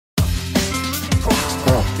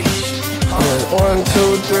1,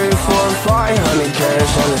 2, 3, 4, 500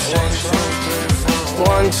 carats on this.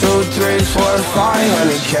 1, 2, 3, 4,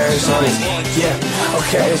 500 carats on it. Yeah,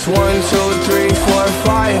 okay, it's 1, 2, 3, 4,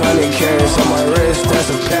 500 carats on my wrist. That's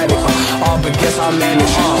a paddock. All but guess I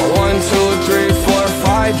managed. 1, 2, 3, 4,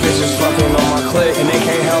 5 bitches fucking on my clip, and they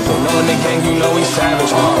can't help it. Knowing the gang, you know we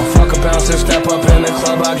savage. Fuck a bouncer, step up in the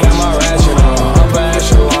club, I got my ratchet on. Upper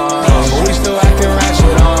echelon, but we still acting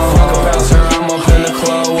ratchet on. Fuck a bouncer, I'm up in the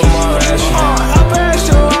club with my ratchet. Upper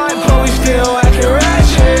echelon, but we still acting ratchet.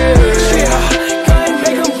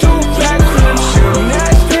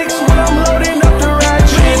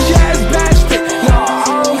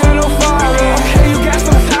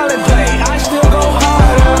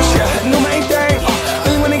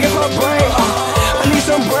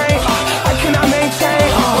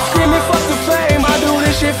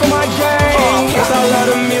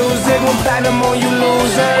 Platinum on you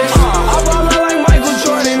losers. I ball out like Michael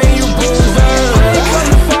Jordan and you boozers. I ain't come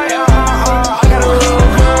to fight, I got a little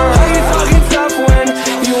girl. How you talking tough when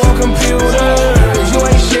you on computers? You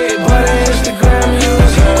ain't shit but an Instagram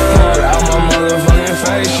user. Fall out my motherfucking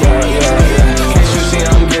face, yeah. Can't you see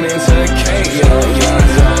I'm getting to the cake, yeah.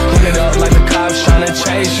 Put it up like the cops tryna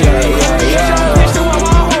chase, yeah. Bitch, the one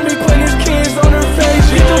my homie putting his kids on her face,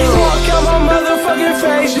 yeah. Get the fuck out my motherfucking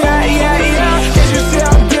face, yeah. Can't you see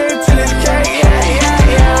I'm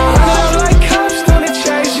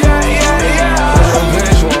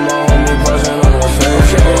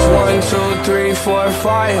for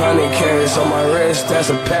 500 carats on my wrist, that's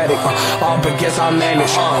a paddock. All but guess I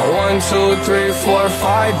managed. 1, 2, 3, 4,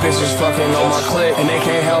 5 bitches fucking on my clip, and they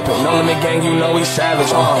can't help it. No limit gang, you know we savage.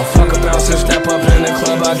 Fuck a bouncer, step up in the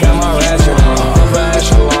club, I got my ratchet on. Upper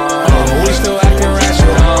echelon, but we still acting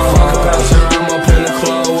ratchet on. Fuck a bouncer,